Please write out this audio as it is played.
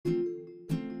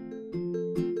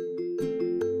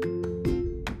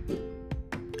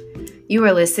You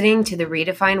are listening to the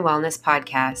Redefine Wellness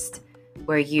podcast,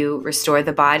 where you restore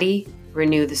the body,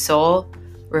 renew the soul,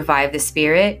 revive the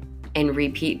spirit, and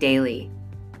repeat daily.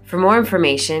 For more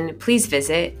information, please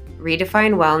visit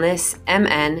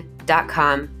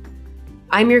redefinewellnessmn.com.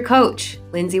 I'm your coach,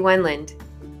 Lindsay Wendland.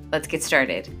 Let's get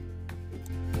started.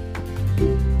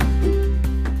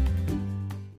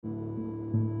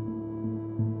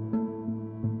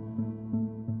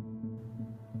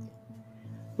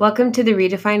 Welcome to the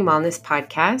Redefine Wellness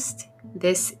podcast.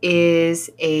 This is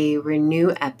a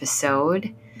renew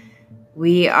episode.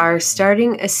 We are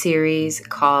starting a series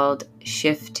called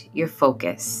Shift Your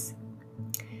Focus.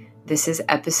 This is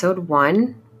episode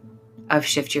 1 of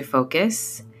Shift Your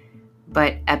Focus,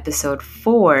 but episode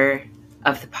 4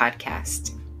 of the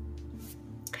podcast.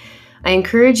 I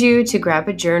encourage you to grab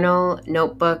a journal,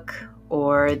 notebook,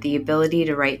 or the ability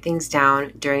to write things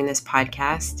down during this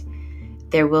podcast.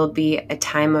 There will be a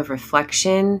time of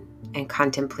reflection and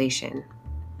contemplation.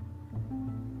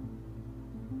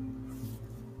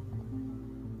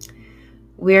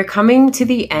 We are coming to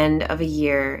the end of a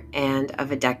year and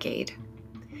of a decade.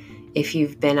 If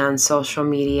you've been on social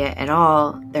media at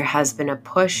all, there has been a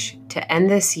push to end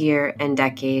this year and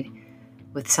decade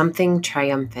with something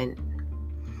triumphant.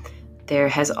 There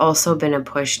has also been a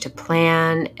push to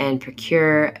plan and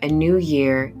procure a new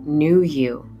year, new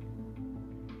you.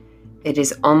 It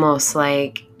is almost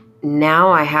like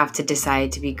now I have to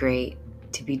decide to be great,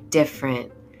 to be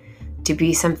different, to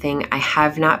be something I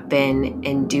have not been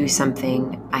and do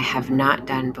something I have not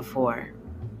done before.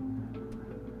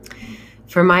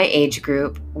 For my age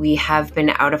group, we have been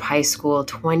out of high school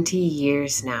 20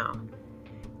 years now.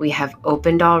 We have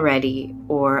opened already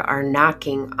or are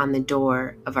knocking on the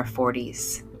door of our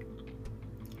 40s.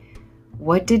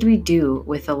 What did we do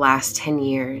with the last 10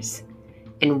 years?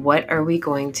 And what are we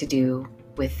going to do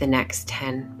with the next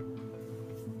 10?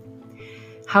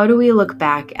 How do we look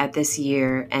back at this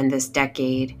year and this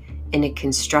decade in a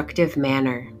constructive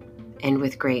manner and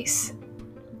with grace?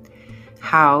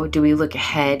 How do we look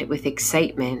ahead with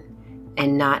excitement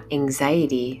and not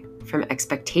anxiety from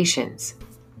expectations?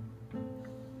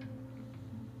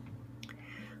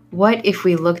 What if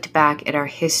we looked back at our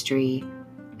history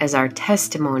as our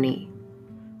testimony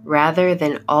rather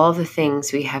than all the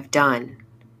things we have done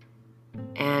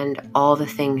and all the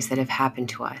things that have happened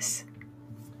to us?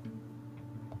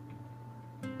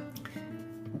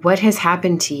 What has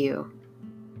happened to you,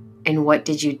 and what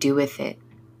did you do with it?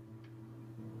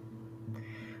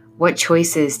 What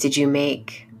choices did you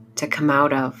make to come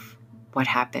out of what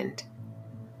happened?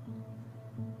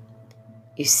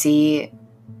 You see,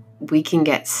 we can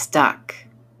get stuck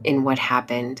in what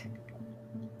happened.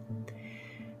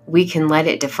 We can let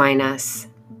it define us.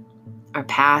 Our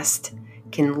past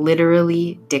can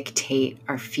literally dictate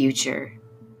our future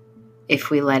if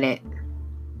we let it.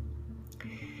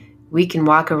 We can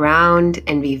walk around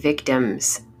and be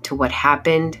victims to what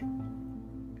happened,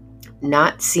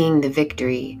 not seeing the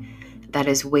victory that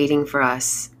is waiting for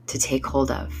us to take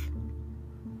hold of.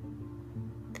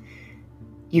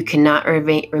 You cannot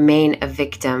remain a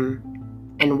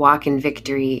victim and walk in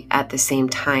victory at the same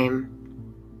time.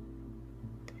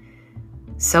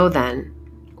 So then,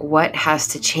 what has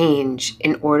to change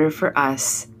in order for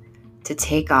us to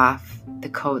take off the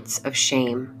coats of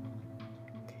shame?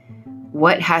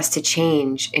 What has to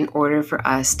change in order for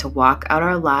us to walk out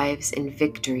our lives in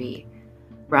victory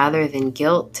rather than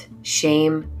guilt,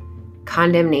 shame,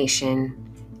 condemnation,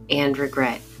 and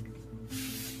regret?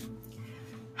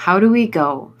 How do we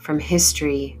go from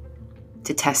history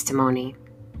to testimony?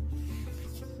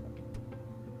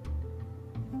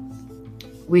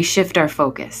 We shift our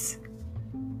focus.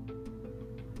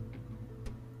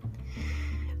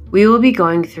 We will be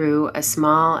going through a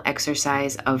small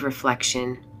exercise of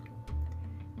reflection.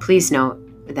 Please note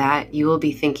that you will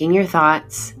be thinking your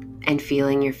thoughts and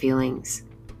feeling your feelings.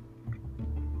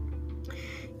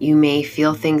 You may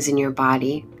feel things in your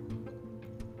body.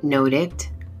 Note it,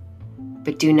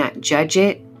 but do not judge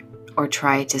it or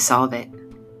try to solve it.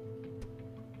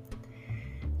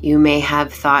 You may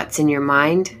have thoughts in your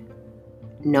mind.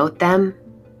 Note them,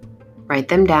 write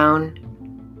them down,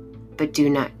 but do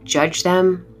not judge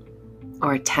them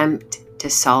or attempt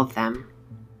to solve them.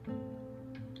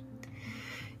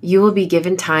 You will be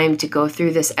given time to go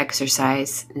through this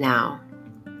exercise now.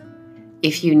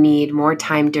 If you need more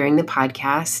time during the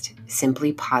podcast,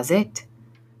 simply pause it,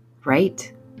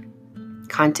 write,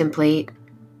 contemplate,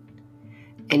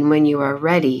 and when you are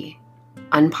ready,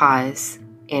 unpause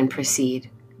and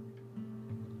proceed.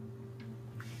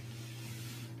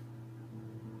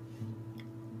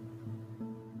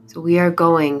 So we are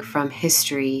going from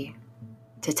history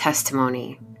to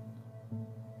testimony.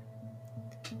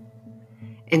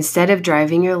 Instead of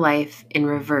driving your life in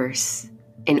reverse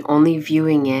and only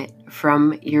viewing it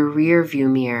from your rear view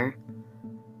mirror,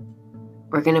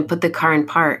 we're going to put the car in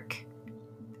park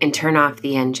and turn off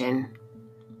the engine.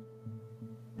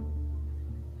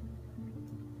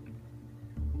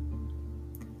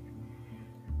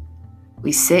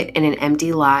 We sit in an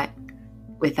empty lot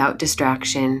without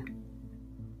distraction,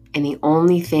 and the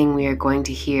only thing we are going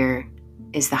to hear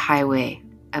is the highway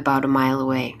about a mile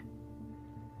away.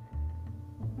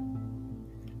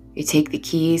 You take the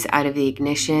keys out of the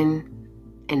ignition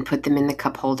and put them in the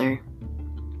cup holder.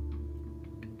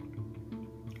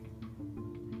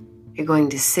 You're going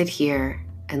to sit here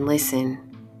and listen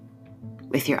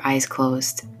with your eyes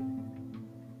closed.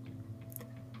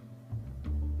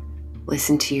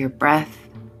 Listen to your breath.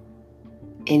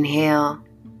 Inhale.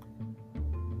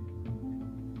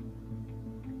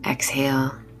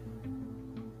 Exhale.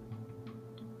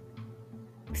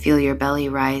 Feel your belly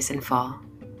rise and fall.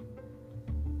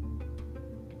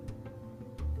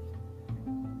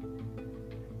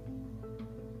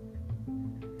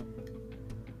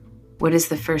 What is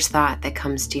the first thought that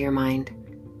comes to your mind?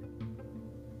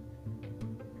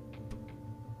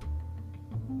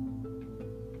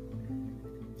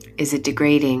 Is it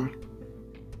degrading?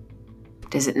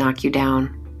 Does it knock you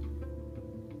down?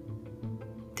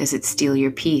 Does it steal your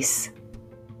peace?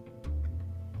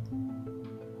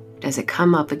 Does it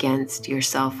come up against your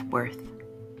self-worth?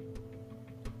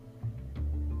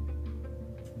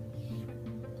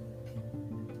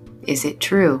 Is it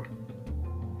true?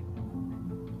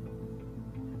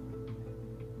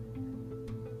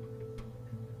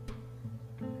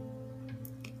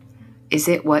 Is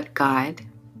it what God,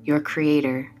 your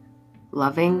Creator,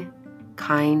 loving,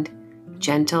 kind,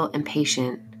 gentle, and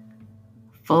patient,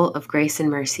 full of grace and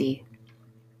mercy,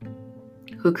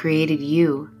 who created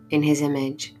you in His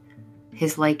image,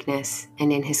 His likeness,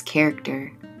 and in His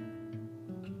character,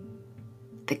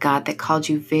 the God that called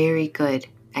you very good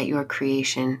at your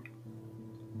creation?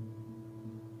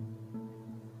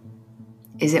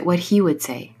 Is it what He would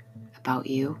say about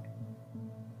you?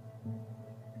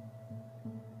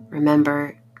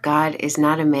 Remember, God is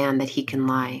not a man that He can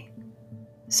lie,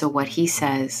 so what He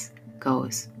says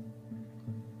goes.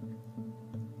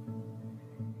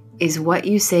 Is what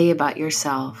you say about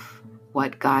yourself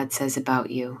what God says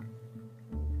about you?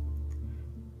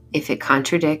 If it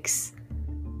contradicts,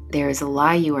 there is a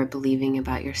lie you are believing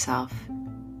about yourself,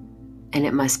 and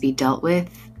it must be dealt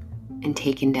with and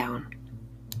taken down.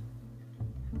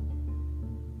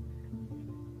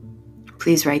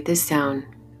 Please write this down.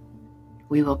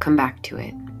 We will come back to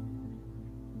it.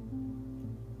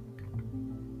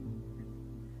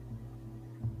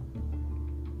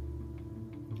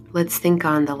 Let's think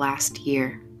on the last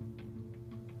year.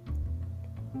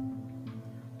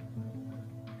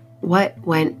 What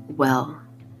went well?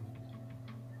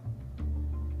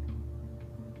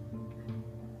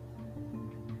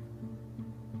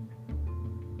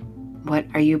 What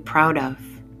are you proud of?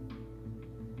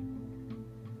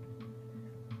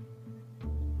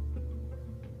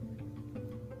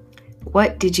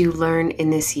 What did you learn in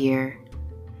this year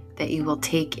that you will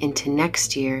take into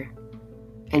next year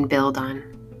and build on?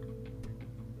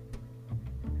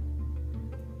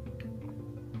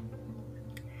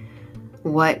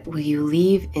 What will you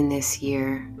leave in this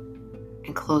year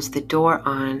and close the door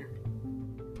on,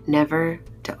 never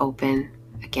to open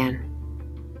again?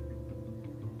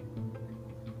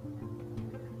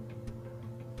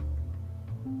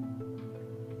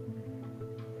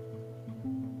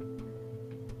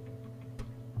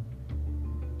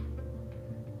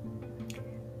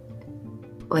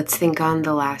 Let's think on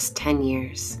the last 10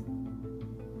 years.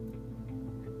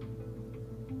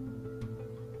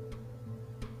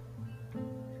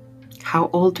 How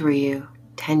old were you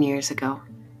 10 years ago?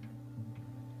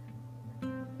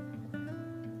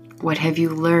 What have you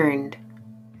learned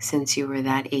since you were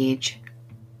that age?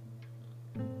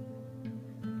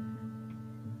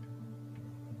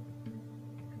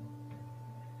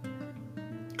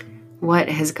 What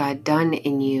has God done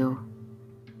in you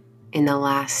in the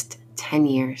last 10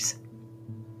 years?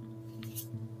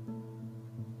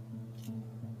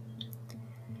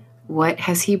 What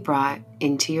has He brought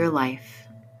into your life?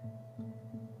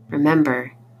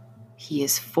 Remember, He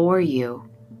is for you,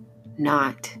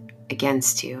 not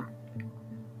against you.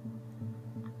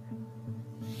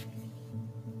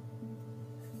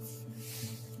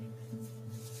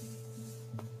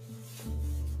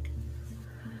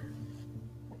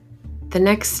 The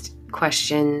next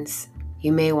questions,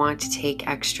 you may want to take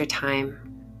extra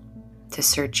time to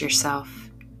search yourself.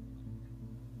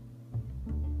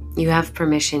 You have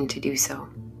permission to do so.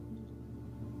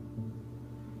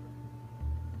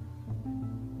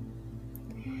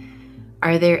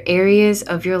 Are there areas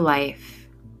of your life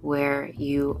where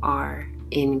you are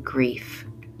in grief?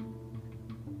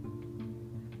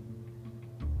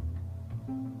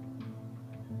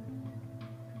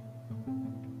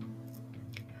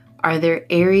 Are there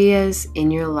areas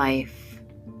in your life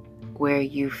where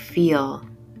you feel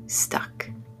stuck?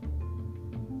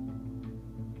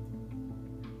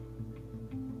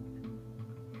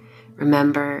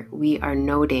 Remember, we are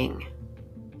noting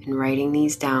and writing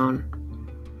these down.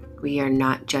 We are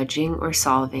not judging or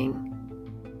solving.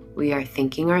 We are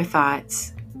thinking our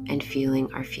thoughts and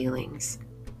feeling our feelings.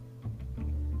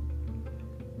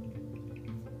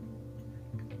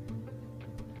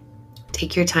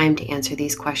 Take your time to answer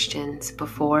these questions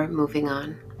before moving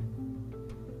on.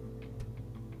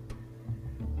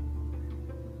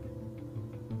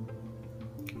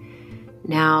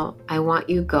 Now, I want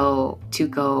you to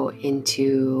go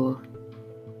into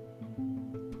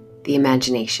the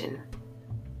imagination.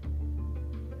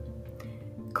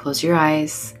 Close your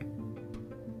eyes.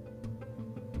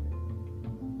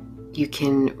 You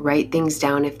can write things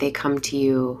down if they come to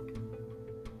you,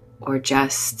 or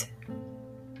just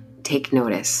take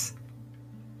notice.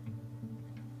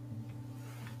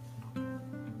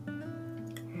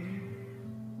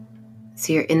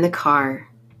 So you're in the car.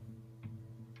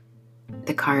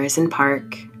 The car is in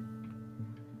park.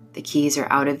 The keys are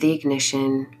out of the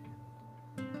ignition.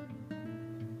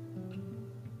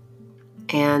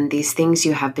 And these things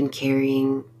you have been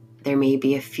carrying, there may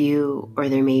be a few or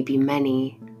there may be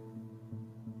many.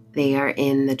 They are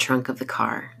in the trunk of the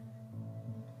car.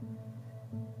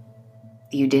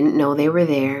 You didn't know they were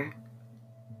there,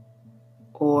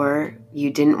 or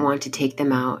you didn't want to take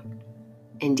them out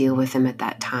and deal with them at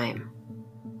that time.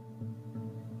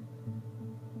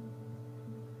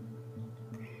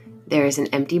 There is an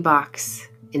empty box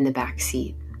in the back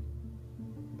seat.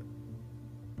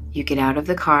 You get out of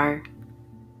the car.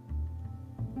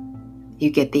 You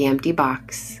get the empty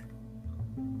box,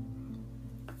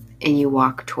 and you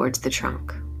walk towards the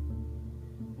trunk.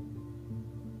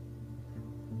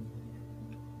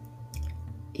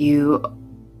 You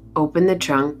open the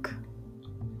trunk,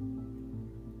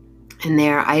 and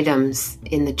there are items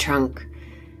in the trunk.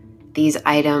 These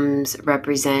items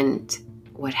represent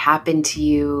what happened to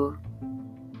you,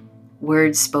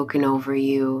 words spoken over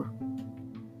you,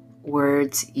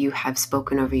 words you have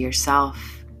spoken over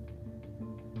yourself,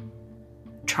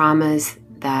 traumas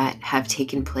that have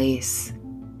taken place,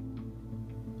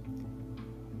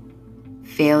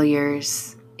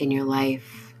 failures in your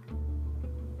life,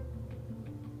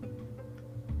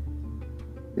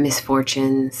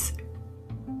 misfortunes.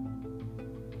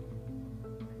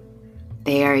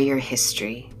 They are your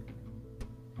history.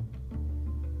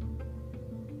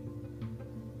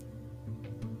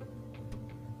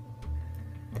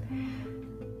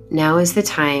 Now is the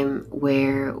time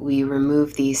where we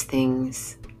remove these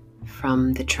things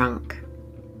from the trunk.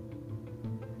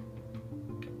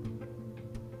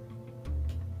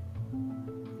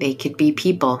 They could be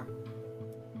people.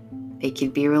 They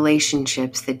could be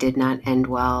relationships that did not end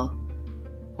well,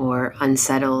 or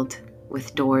unsettled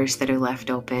with doors that are left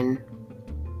open.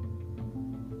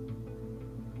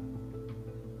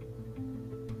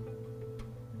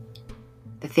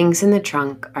 The things in the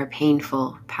trunk are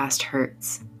painful past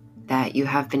hurts that you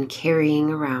have been carrying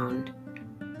around.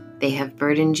 They have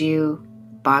burdened you,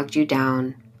 bogged you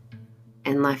down,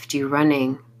 and left you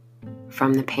running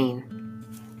from the pain.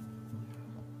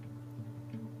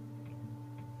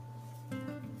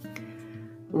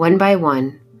 One by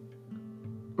one,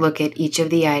 look at each of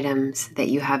the items that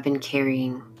you have been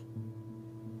carrying.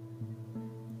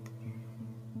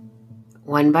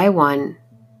 One by one,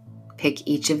 pick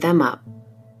each of them up.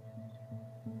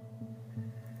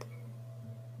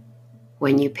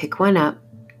 When you pick one up,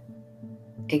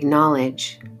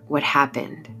 acknowledge what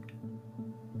happened.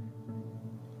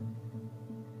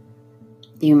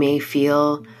 You may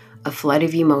feel a flood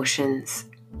of emotions.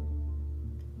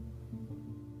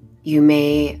 You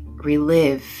may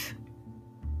relive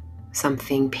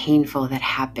something painful that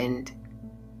happened.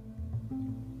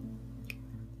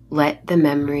 Let the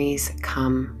memories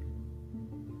come.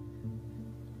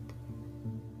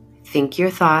 Think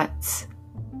your thoughts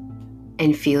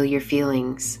and feel your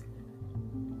feelings.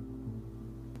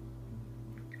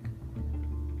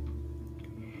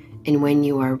 And when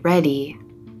you are ready,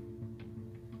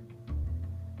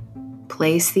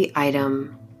 place the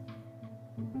item,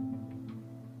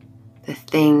 the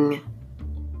thing,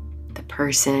 the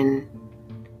person,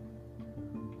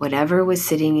 whatever was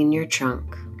sitting in your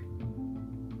trunk,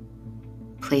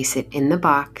 place it in the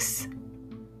box,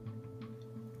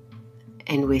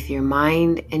 and with your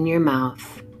mind and your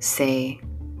mouth say,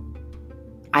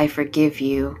 I forgive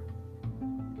you,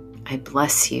 I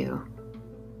bless you,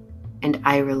 and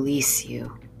I release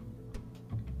you.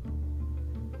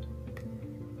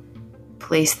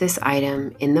 Place this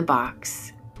item in the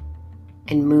box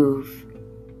and move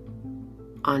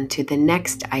on to the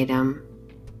next item,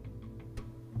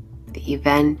 the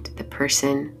event, the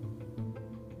person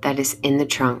that is in the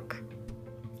trunk.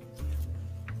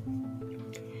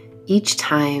 Each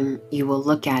time you will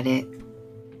look at it,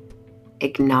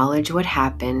 acknowledge what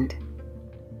happened,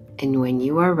 and when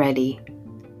you are ready,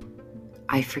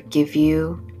 I forgive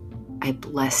you, I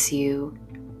bless you,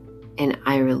 and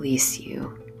I release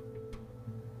you.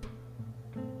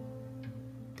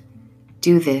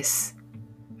 Do this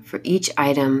for each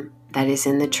item that is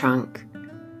in the trunk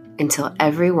until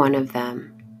every one of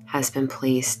them has been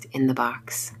placed in the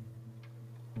box.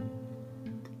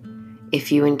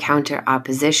 If you encounter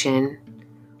opposition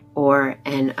or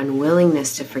an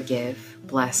unwillingness to forgive,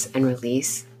 bless, and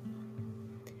release,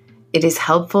 it is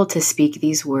helpful to speak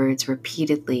these words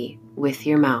repeatedly with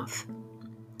your mouth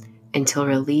until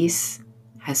release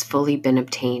has fully been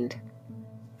obtained.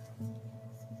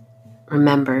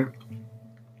 Remember,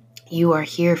 you are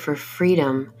here for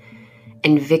freedom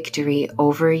and victory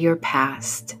over your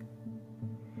past.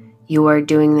 You are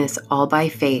doing this all by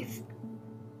faith.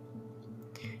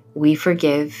 We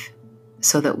forgive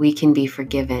so that we can be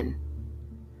forgiven.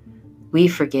 We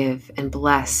forgive and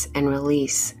bless and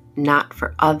release not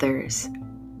for others,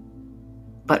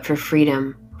 but for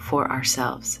freedom for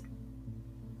ourselves.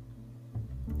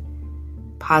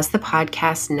 Pause the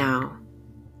podcast now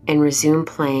and resume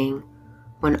playing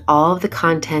when all of the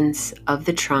contents of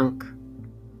the trunk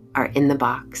are in the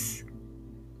box.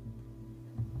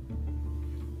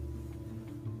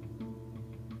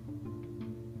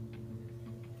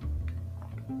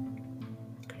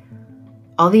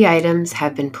 All the items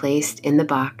have been placed in the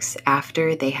box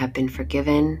after they have been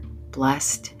forgiven,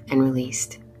 blessed, and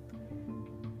released.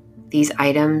 These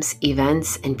items,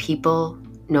 events, and people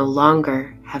no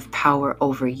longer have power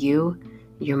over you,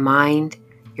 your mind,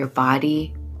 your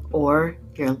body, or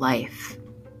your life.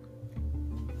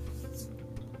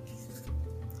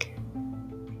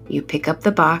 You pick up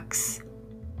the box.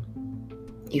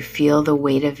 You feel the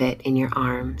weight of it in your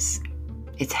arms,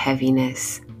 its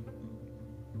heaviness.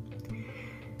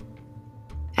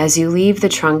 As you leave the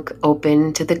trunk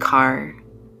open to the car,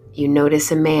 you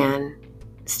notice a man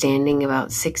standing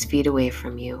about 6 feet away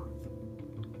from you.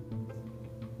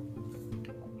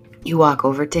 You walk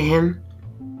over to him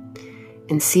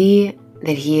and see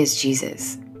that he is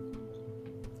Jesus.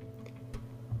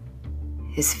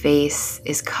 His face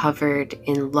is covered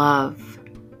in love,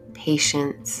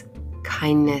 patience,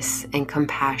 kindness, and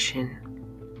compassion.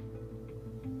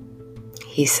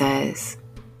 He says,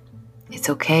 "It's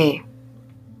okay.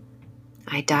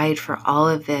 I died for all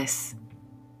of this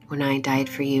when I died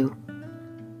for you."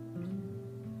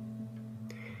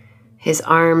 His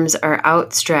arms are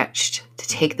outstretched to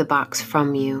take the box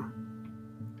from you.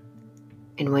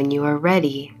 And when you are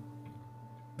ready,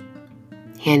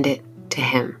 hand it to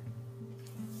him.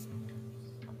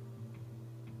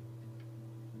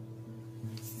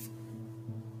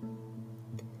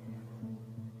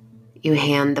 You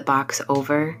hand the box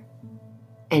over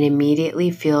and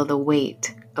immediately feel the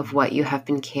weight of what you have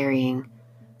been carrying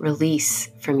release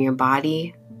from your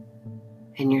body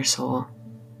and your soul.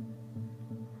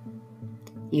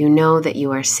 You know that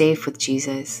you are safe with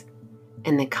Jesus,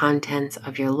 and the contents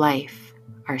of your life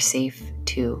are safe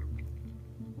too.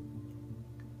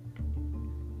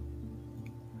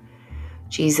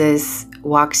 Jesus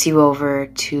walks you over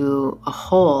to a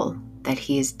hole that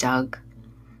he has dug,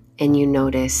 and you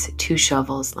notice 2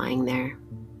 shovels lying there.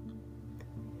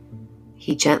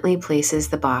 He gently places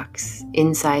the box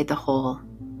inside the hole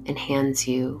and hands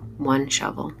you 1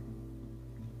 shovel.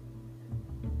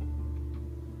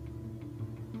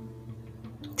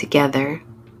 Together,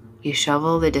 you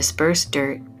shovel the dispersed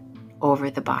dirt over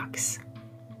the box.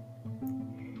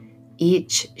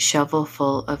 Each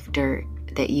shovelful of dirt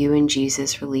that you and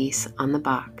Jesus release on the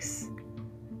box,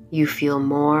 you feel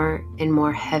more and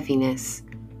more heaviness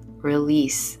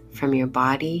release from your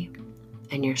body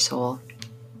and your soul.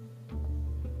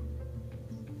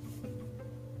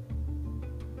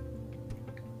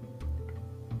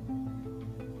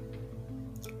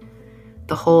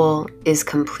 The hole is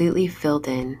completely filled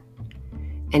in,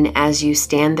 and as you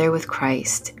stand there with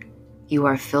Christ, you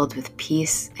are filled with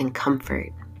peace and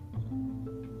comfort.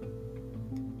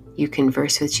 You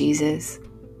converse with Jesus,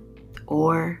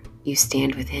 or you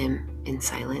stand with him in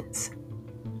silence.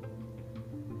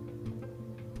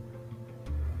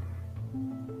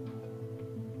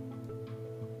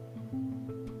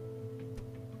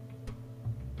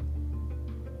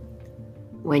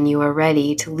 when you are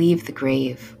ready to leave the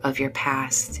grave of your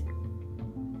past,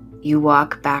 you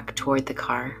walk back toward the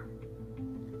car.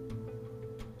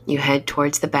 You head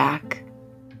towards the back,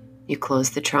 you close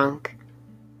the trunk,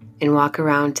 and walk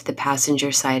around to the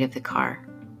passenger side of the car.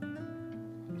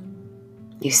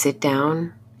 You sit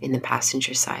down in the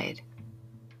passenger side,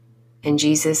 and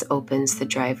Jesus opens the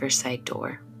driver's side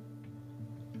door.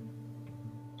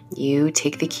 You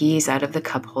take the keys out of the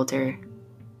cup holder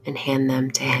and hand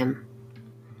them to him.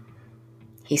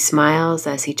 He smiles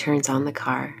as he turns on the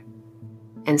car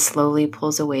and slowly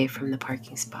pulls away from the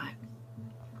parking spot.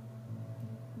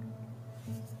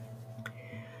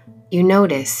 You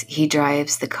notice he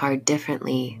drives the car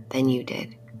differently than you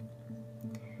did.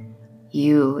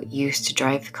 You used to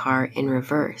drive the car in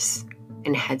reverse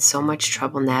and had so much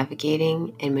trouble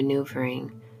navigating and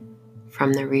maneuvering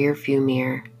from the rear view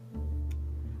mirror.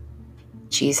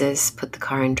 Jesus put the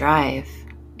car in drive,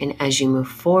 and as you move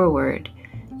forward,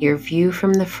 your view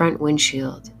from the front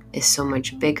windshield is so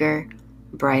much bigger,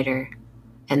 brighter,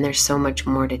 and there's so much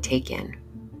more to take in.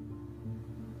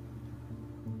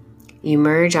 You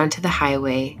merge onto the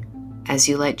highway as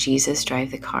you let Jesus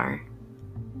drive the car,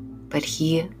 but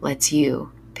he lets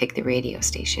you pick the radio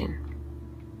station.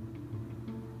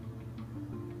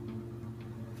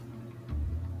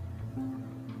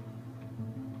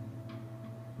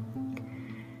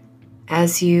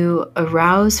 As you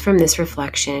arouse from this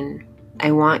reflection,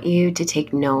 I want you to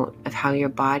take note of how your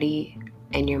body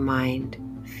and your mind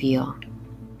feel.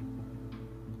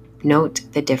 Note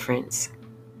the difference.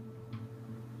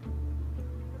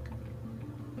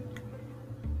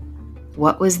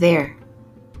 What was there?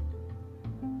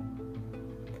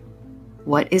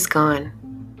 What is gone?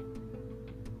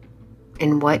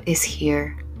 And what is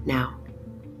here now?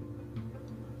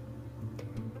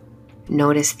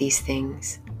 Notice these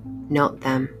things. Note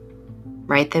them.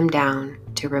 Write them down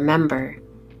to remember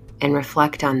and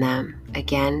reflect on them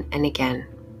again and again.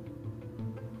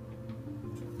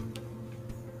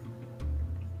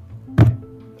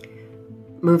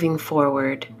 Moving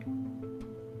forward,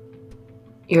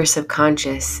 your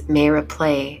subconscious may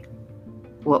replay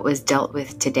what was dealt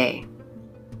with today.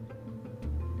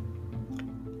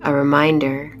 A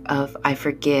reminder of I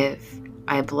forgive,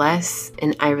 I bless,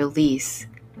 and I release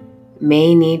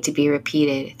may need to be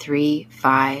repeated 3,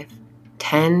 5,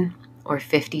 10, or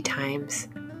 50 times.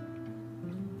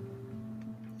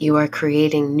 You are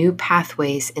creating new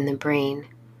pathways in the brain,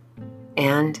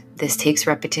 and this takes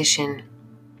repetition.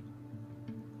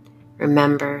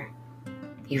 Remember,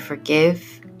 you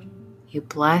forgive, you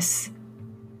bless,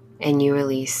 and you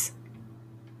release.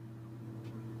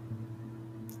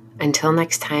 Until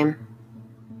next time,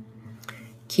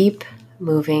 keep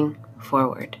moving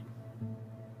forward.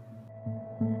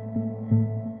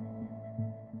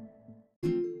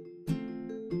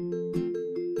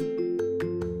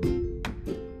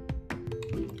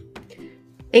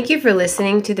 Thank you for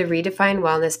listening to the Redefined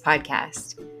Wellness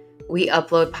Podcast. We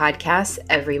upload podcasts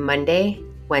every Monday,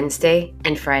 Wednesday,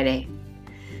 and Friday.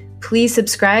 Please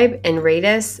subscribe and rate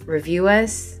us, review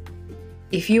us.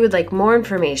 If you would like more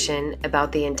information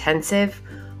about the intensive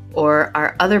or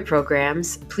our other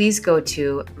programs, please go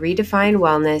to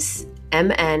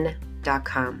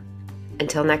redefinedwellnessmn.com.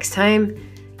 Until next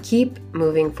time, keep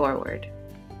moving forward.